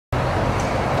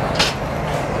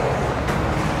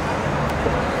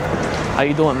How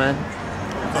you doing, man?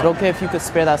 Is it okay if you could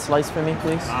spare that slice for me,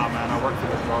 please? Nah, man, I work for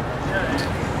this, bro.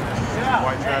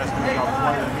 White trash can talk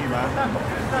smarter than me,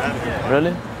 man.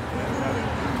 Really?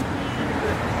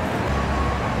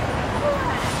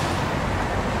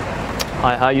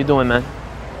 Hi, how you doing, man?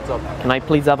 What's up? Can I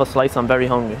please have a slice? I'm very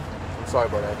hungry. I'm sorry,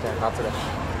 brother. I can't. Not today.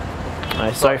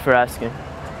 Alright, sorry for asking.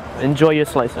 Enjoy your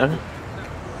slice, huh?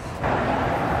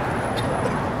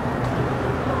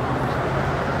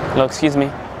 Hello, excuse me.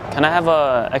 Can I have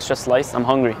a extra slice? I'm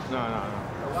hungry. No.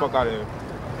 Fuck out of here.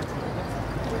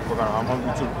 Fuck out of here. I'm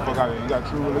hungry too. Fuck out of here. You got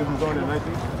true religions on there,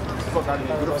 Nike? Fuck out of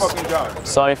here. Do the fucking job.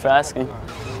 Sorry for asking.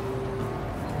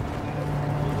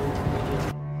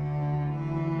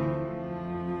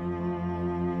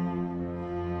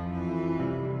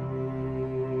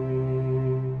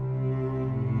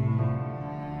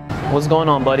 What's going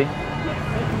on, buddy?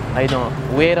 How you doing?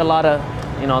 We ate a lot of,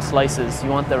 slices. You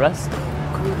want the rest?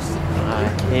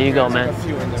 Alright, here you go, man.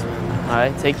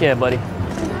 Alright, take care, buddy.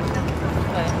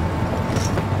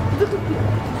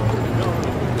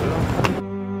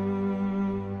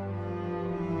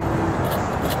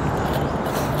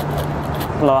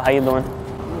 Hello, how you doing?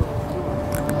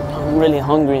 I'm really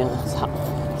hungry. It's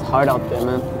hard out there,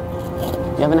 man.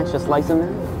 You have an extra slice in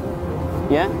there?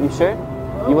 Yeah? You sure?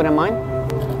 You wouldn't mind?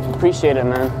 Appreciate it,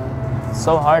 man. It's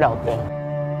so hard out there.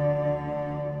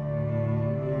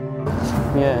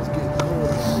 Yeah.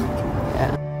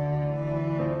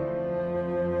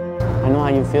 I know how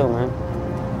you feel, man.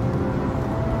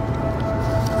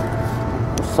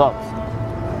 It sucks.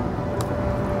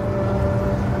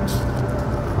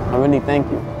 I really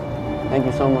thank you. Thank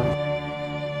you so much.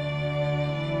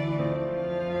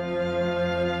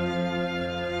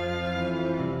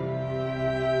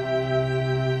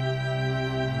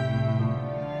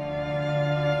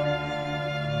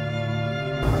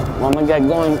 Well, I'm gonna get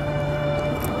going.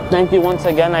 Thank you once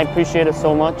again. I appreciate it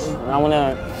so much. I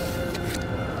wanna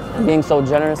being so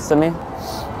generous to me.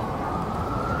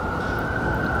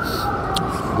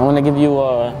 I wanna give you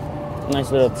a nice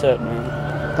little tip,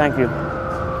 man. Thank you.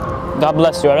 God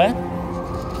bless you, all right?